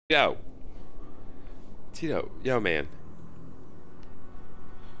Yo. Tito, yo, man.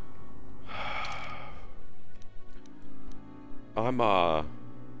 I'm,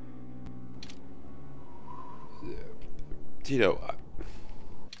 Tito.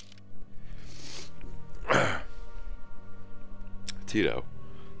 Tito,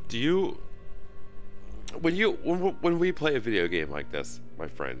 do you, when we play a video game like this, my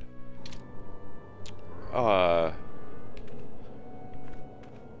friend,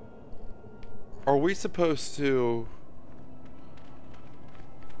 are we supposed to,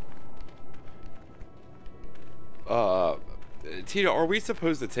 Tito, are we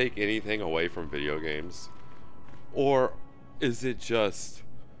supposed to take anything away from video games? Or is it just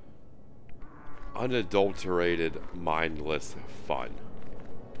unadulterated, mindless fun?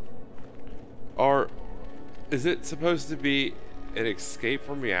 Or is it supposed to be an escape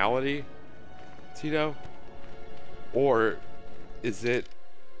from reality, Tito? Or is it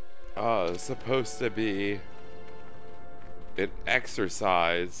supposed to be an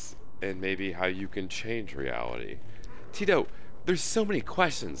exercise in maybe how you can change reality? Tito, there's so many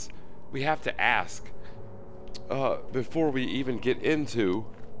questions we have to ask before we even get into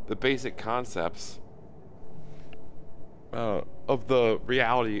the basic concepts of the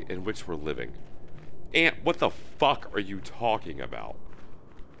reality in which we're living. And what the fuck are you talking about?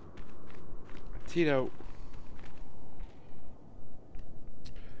 Tito,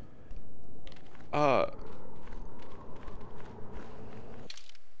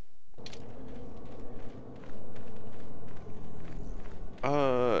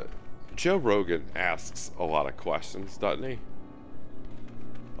 Joe Rogan asks a lot of questions, doesn't he?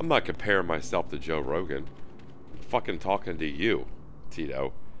 I'm not comparing myself to Joe Rogan. I'm fucking talking to you,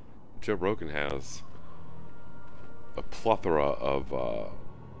 Tito. Joe Rogan has a plethora of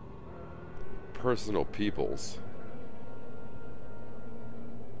personal peoples.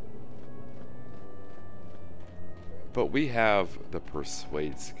 But we have the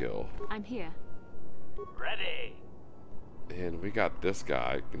persuade skill. I'm here. Ready. And we got this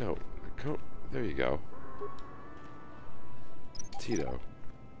guy. No, there you go. Tito.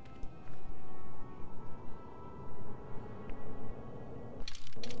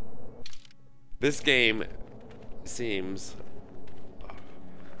 This game seems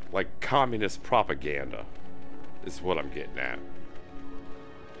like communist propaganda, is what I'm getting at.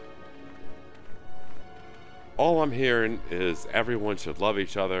 All I'm hearing is everyone should love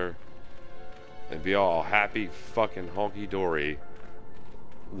each other and be all happy fucking honky-dory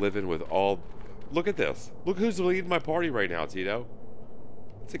living with all... Look at this. Look who's leading my party right now, Tito.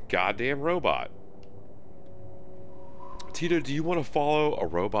 It's a goddamn robot. Tito, do you want to follow a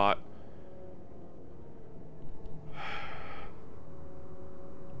robot?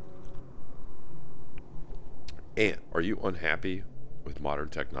 And are you unhappy with modern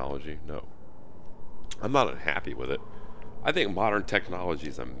technology? No. I'm not unhappy with it. I think modern technology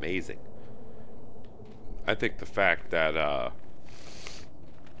is amazing. I think the fact that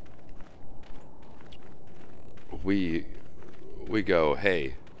we go,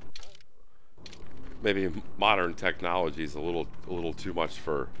 hey, maybe modern technology is a little too much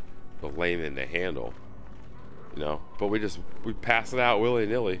for the layman to handle, you know. But we pass it out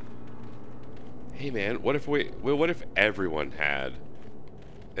willy-nilly. Hey man, what if everyone had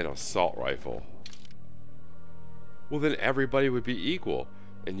an assault rifle? Well, then everybody would be equal,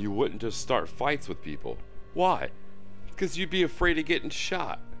 and you wouldn't just start fights with people. Why? Because you'd be afraid of getting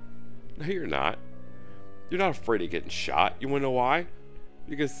shot. No, you're not. You're not afraid of getting shot. You wanna know why?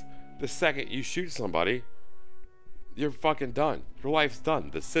 Because the second you shoot somebody, you're fucking done. Your life's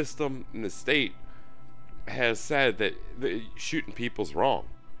done. The system and the state has said that shooting people's wrong.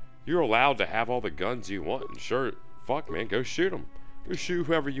 You're allowed to have all the guns you want, and sure, fuck man, go shoot them. Go shoot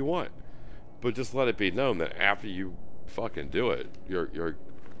whoever you want. But just let it be known that after you fucking do it, you're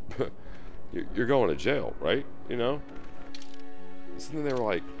you're going to jail, right? You know? So then they were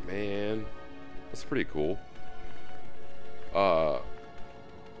like, man, that's pretty cool.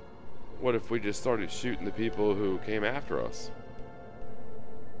 What if we just started shooting the people who came after us?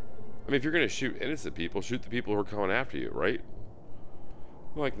 I mean, if you're gonna shoot innocent people, shoot the people who are coming after you, right?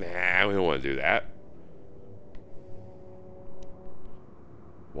 I'm like, nah, we don't want to do that.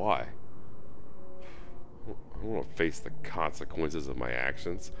 Why? I don't want to face the consequences of my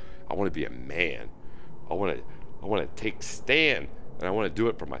actions. I want to be a man. I want to take stand, and I want to do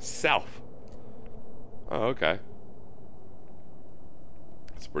it for myself. Oh, okay.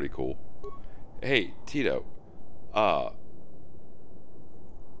 That's pretty cool. Hey, Tito.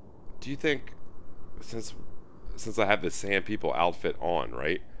 Do you think, since I have the Sand People outfit on,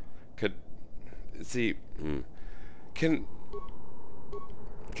 right? Can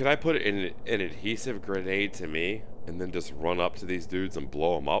Can I put an adhesive grenade to me and then just run up to these dudes and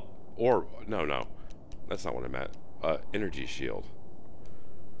blow them up? Or, no. That's not what I meant. Energy shield.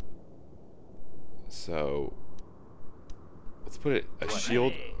 So, let's put a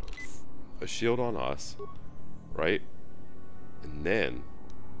shield on us, right? And then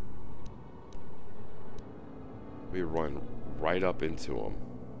we run right up into them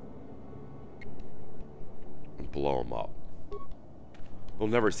and blow them up. We'll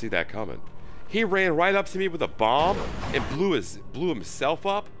never see that coming. He ran right up to me with a bomb and blew himself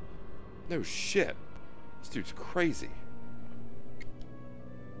up? No shit. This dude's crazy.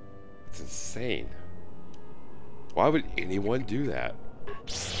 It's insane. Why would anyone do that?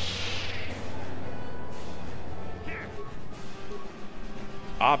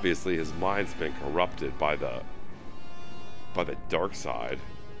 Obviously his mind's been corrupted by the dark side.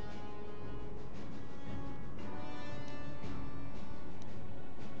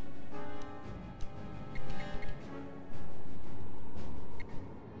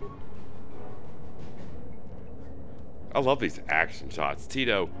 I love these action shots.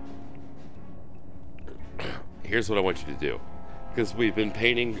 Tito, here's what I want you to do. Because we've been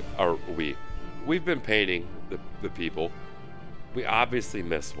painting, we've been painting the people. We obviously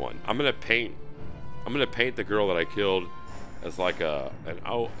missed one. I'm gonna paint the girl that I killed as like an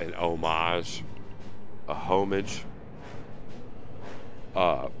homage, a homage.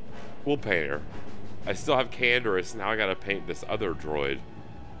 We'll paint her. I still have Canderous. Now I gotta paint this other droid,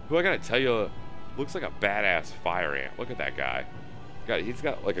 who I gotta tell you looks like a badass fire ant. Look at that guy. He's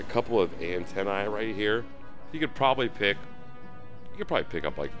got like a couple of antennae right here. You could probably pick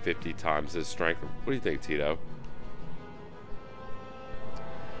up like 50 times his strength. What do you think, Tito?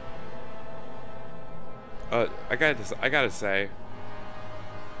 I gotta say,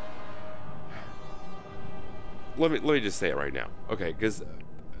 let me just say it right now, okay? Because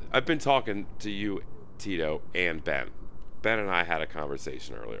I've been talking to you, Tito, and Ben. Ben and I had a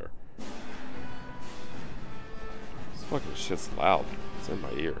conversation earlier. This fucking shit's loud. It's in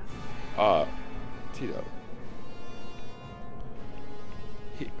my ear. Tito.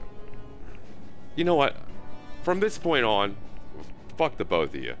 You know what? From this point on, fuck the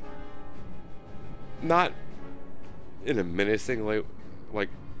both of you. Not in a menacing way, like,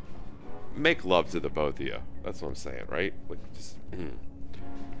 make love to the both of you. That's what I'm saying, right? Like, just, I'm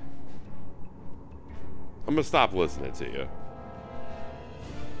gonna stop listening to you.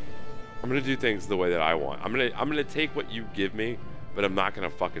 I'm gonna do things the way that I want. I'm gonna take what you give me, but I'm not gonna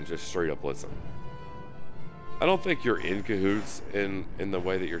fucking just straight up listen. I don't think you're in cahoots in the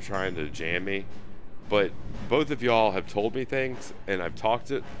way that you're trying to jam me, but both of y'all have told me things, and I've talked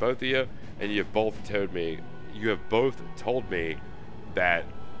to both of you, and you have both told me that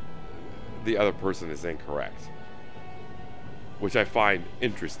the other person is incorrect, which I find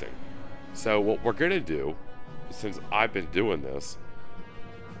interesting. So what we're gonna do, since I've been doing this,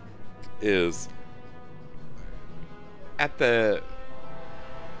 is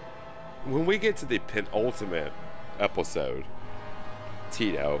when we get to the penultimate episode,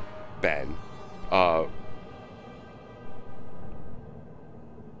 Tito, Ben,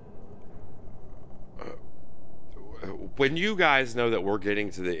 when you guys know that we're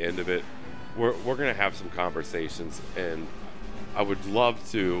getting to the end of it, we're gonna have some conversations, and I would love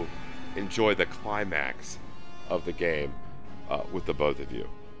to enjoy the climax of the game with the both of you,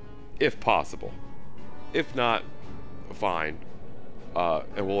 if possible. If not, fine,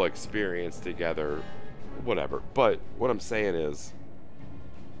 and we'll experience together whatever. But what I'm saying is,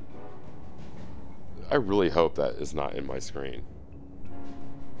 I really hope that is not in my screen.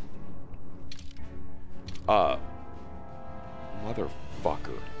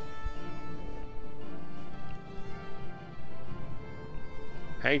 Motherfucker.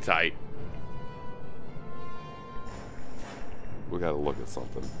 Hang tight. We gotta look at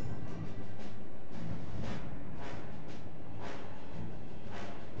something.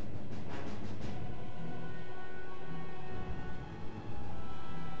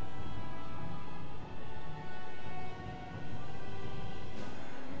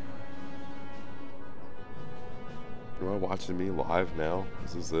 Am I watching me live now?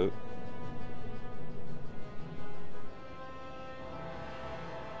 This is it?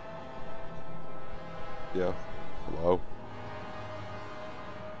 Yeah. Hello?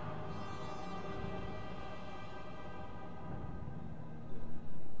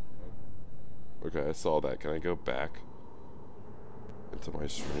 Okay, I saw that. Can I go back into my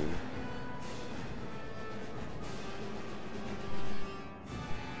stream?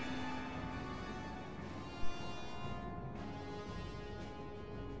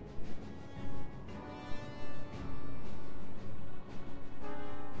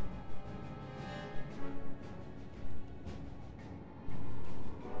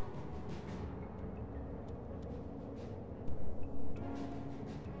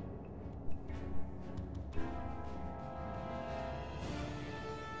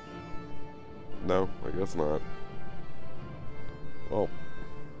 No, I guess not. Well,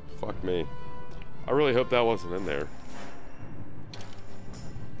 fuck me. I really hope that wasn't in there.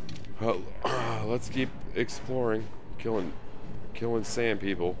 Let's keep exploring, killing sand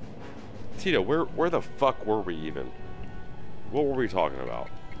people. Tito, where the fuck were we even? What were we talking about?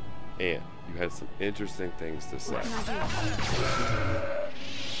 And you had some interesting things to say.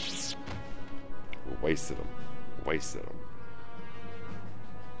 We wasted them. Wasted them.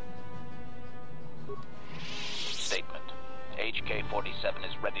 Statement. HK-47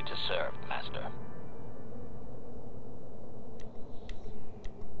 is ready to serve, Master.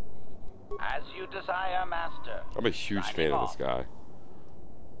 As you desire, Master. I'm a huge fan of this guy.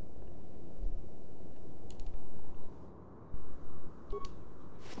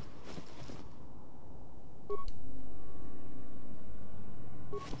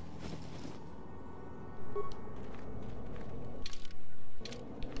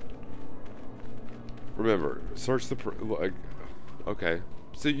 Remember, search the like. Okay,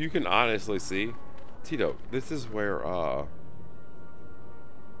 so you can honestly see, Tito. This is where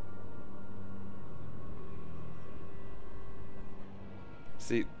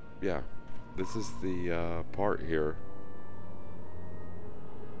see, yeah, this is the part here.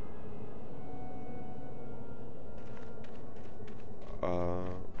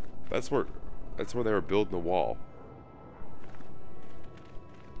 That's where they were building the wall.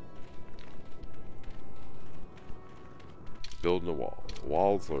 Building a wall.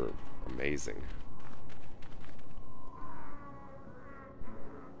 Walls are amazing.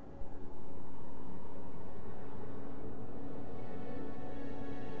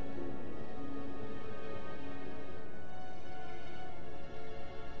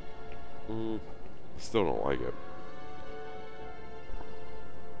 Still don't like it.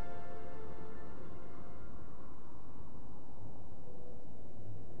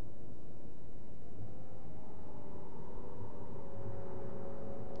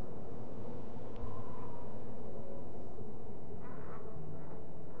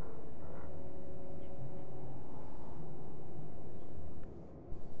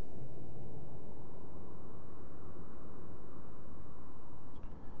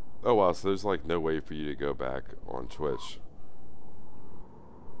 Oh wow, so there's like no way for you to go back on Twitch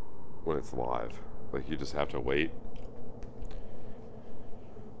when it's live. Like you just have to wait.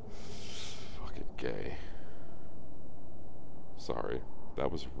 Fucking gay. Sorry,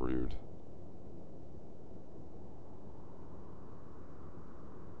 that was rude.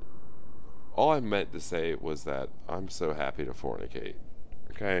 All I meant to say was that I'm so happy to fornicate.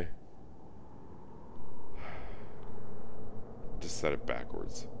 Okay? Just said it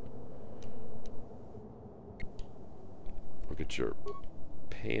backwards. Look at your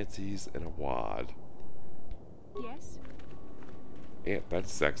panties and a wad. Yes? Yeah,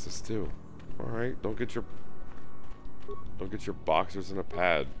 that's sexist too. Alright, don't get your boxers in a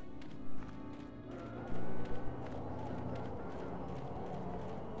pad.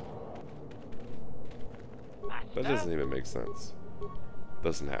 That doesn't even make sense.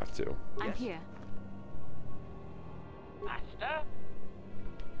 Doesn't have to. I'm here. Master?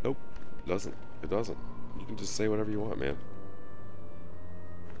 Nope. Doesn't. It doesn't. You can just say whatever you want, man.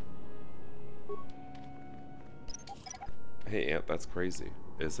 Hey, Aunt, that's crazy.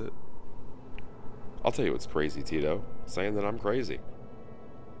 Is it? I'll tell you what's crazy, Tito. Saying that I'm crazy.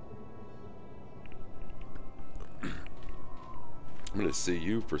 I'm gonna sue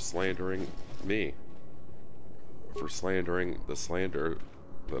you for slandering me. For slandering the slander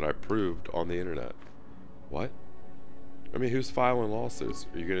that I proved on the internet. What? I mean, who's filing lawsuits?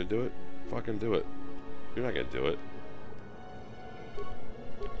 Are you gonna do it? Fucking do it. You're not gonna do it.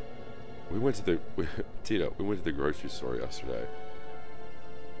 We went to the Tito. We went to the grocery store yesterday.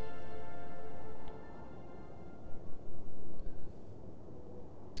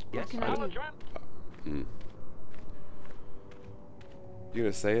 Yes, can I do? You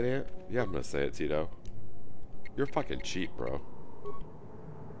gonna say it, Aunt? Yeah, I'm gonna say it, Tito. You're fucking cheap, bro.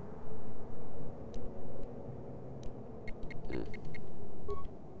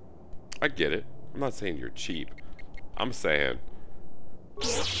 I get it. I'm not saying you're cheap. I'm saying...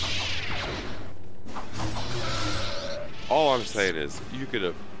 all I'm saying is you could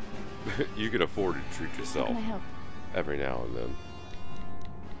have you could afford to treat yourself How can I help? every now and then.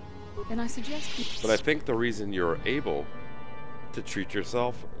 Then I suggest... But I think the reason you're able to treat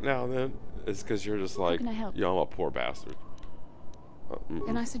yourself now and then is because you're just like, can I help? yo, I'm a poor bastard.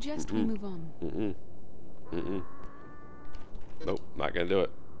 Then I suggest we move on. Nope, not gonna do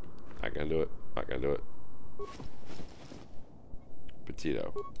it. Not gonna do it. Not gonna do it.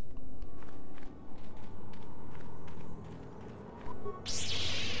 Petito.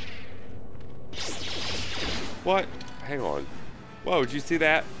 What? Hang on. Whoa, did you see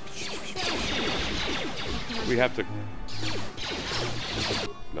that? We have to...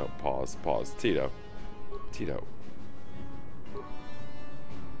 No, pause, pause. Tito. Tito.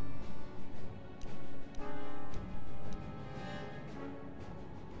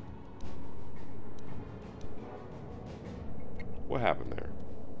 What happened there?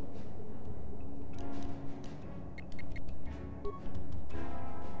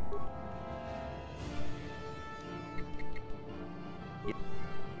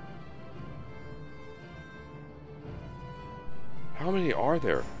 How many are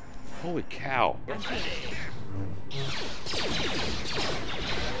there? Holy cow.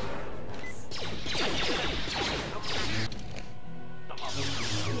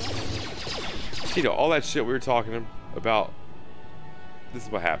 Tito, all that shit we were talking about, this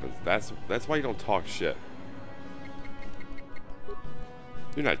is what happens. That's why you don't talk shit.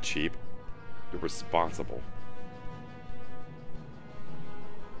 You're not cheap. You're responsible.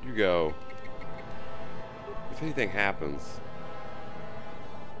 You go, if anything happens,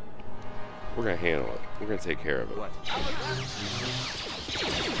 we're gonna handle it. We're gonna take care of it. What?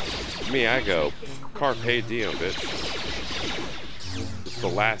 Me, I go, carpe diem, bitch. It's the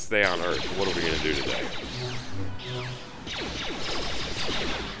last day on Earth. What are we gonna do today?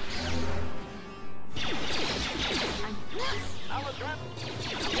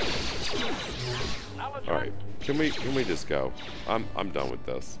 All right, can we just go? I'm done with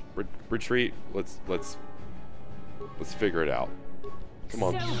this. Retreat. Let's figure it out. Come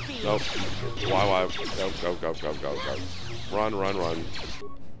on. Nope. Why? Go. Run.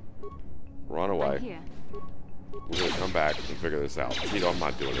 Run away. We're gonna come back and figure this out. Tito, I'm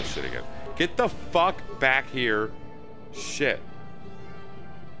not doing this shit again. Get the fuck back here. Shit.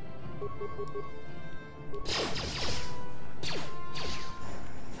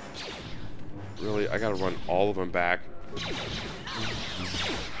 Really? I gotta run all of them back.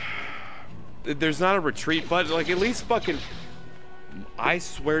 There's not a retreat button. Like, at least fucking... I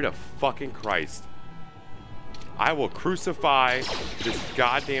swear to fucking Christ, I will crucify this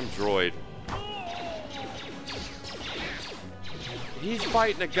goddamn droid. He's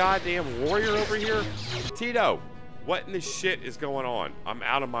fighting a goddamn warrior over here? Tito, what in the shit is going on? I'm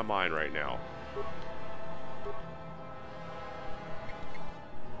out of my mind right now.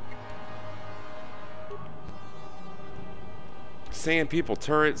 Sand people,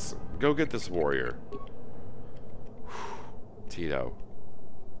 turrets, go get this warrior. Tito.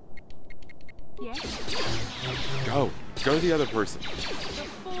 Yes? Go to the other person. The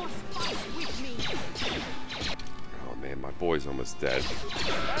force fights with me. Oh man, my boy's almost dead.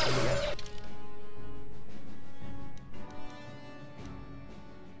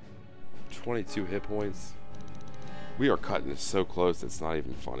 $22 hit points. We are cutting this so close it's not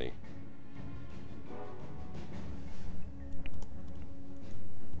even funny.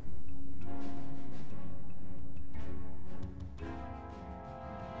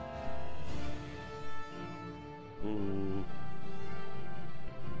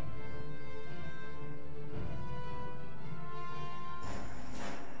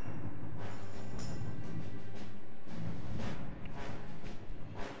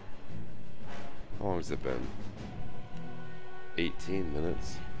 How long has it been? 18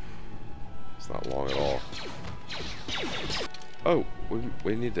 minutes? It's not long at all. Oh,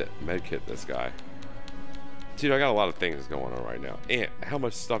 we need to medkit this guy. Tito, I got a lot of things going on right now. And how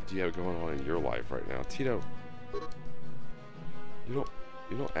much stuff do you have going on in your life right now? Tito, you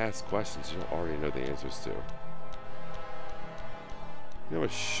don't ask questions you don't already know the answers to. You know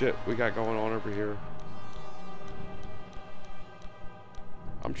what shit we got going on over here?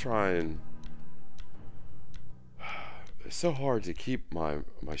 I'm trying... It's so hard to keep my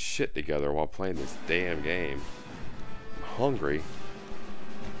shit together while playing this damn game. I'm hungry.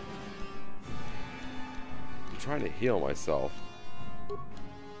 I'm trying to heal myself.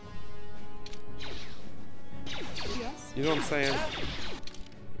 Yes? You know what I'm saying?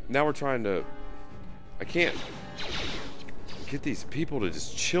 Now we're trying to... I can't get these people to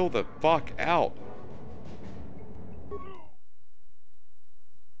just chill the fuck out.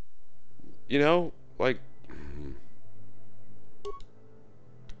 You know? Like...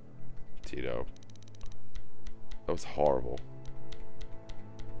 Tito. That was horrible.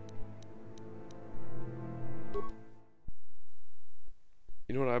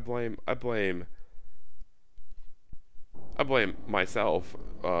 You know what I blame? I blame myself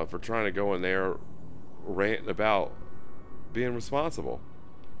for trying to go in there ranting about being responsible.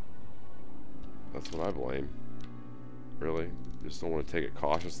 That's what I blame. Really. Just don't want to take it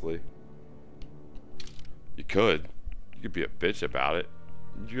cautiously. You could be a bitch about it.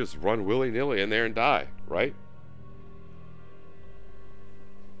 You just run willy-nilly in there and die, right?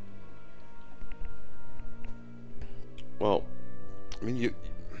 Well, I mean, you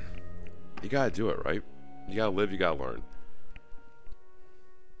gotta do it, right? You gotta live, you gotta learn.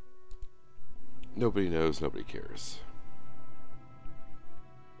 Nobody knows, nobody cares.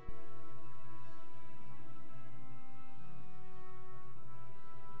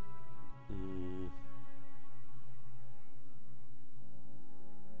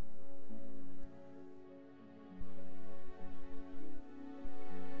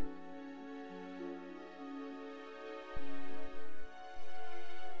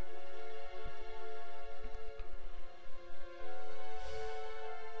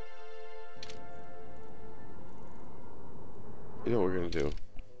 You know what we're gonna do?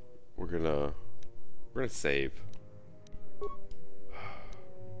 We're gonna save.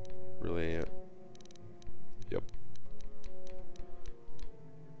 Really, Aunt? Yep.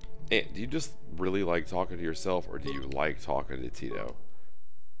 Aunt, do you just really like talking to yourself, or do you like talking to Tito?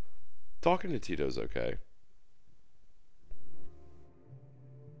 Talking to Tito's okay.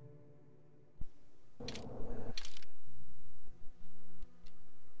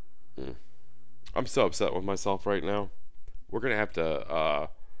 I'm so upset with myself right now. We're gonna have to,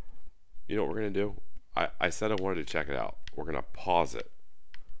 you know what we're gonna do? I said I wanted to check it out. We're gonna pause it.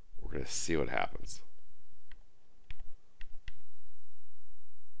 We're gonna see what happens.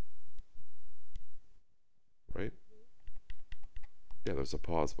 Right? Yeah, there's a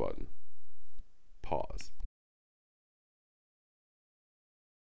pause button.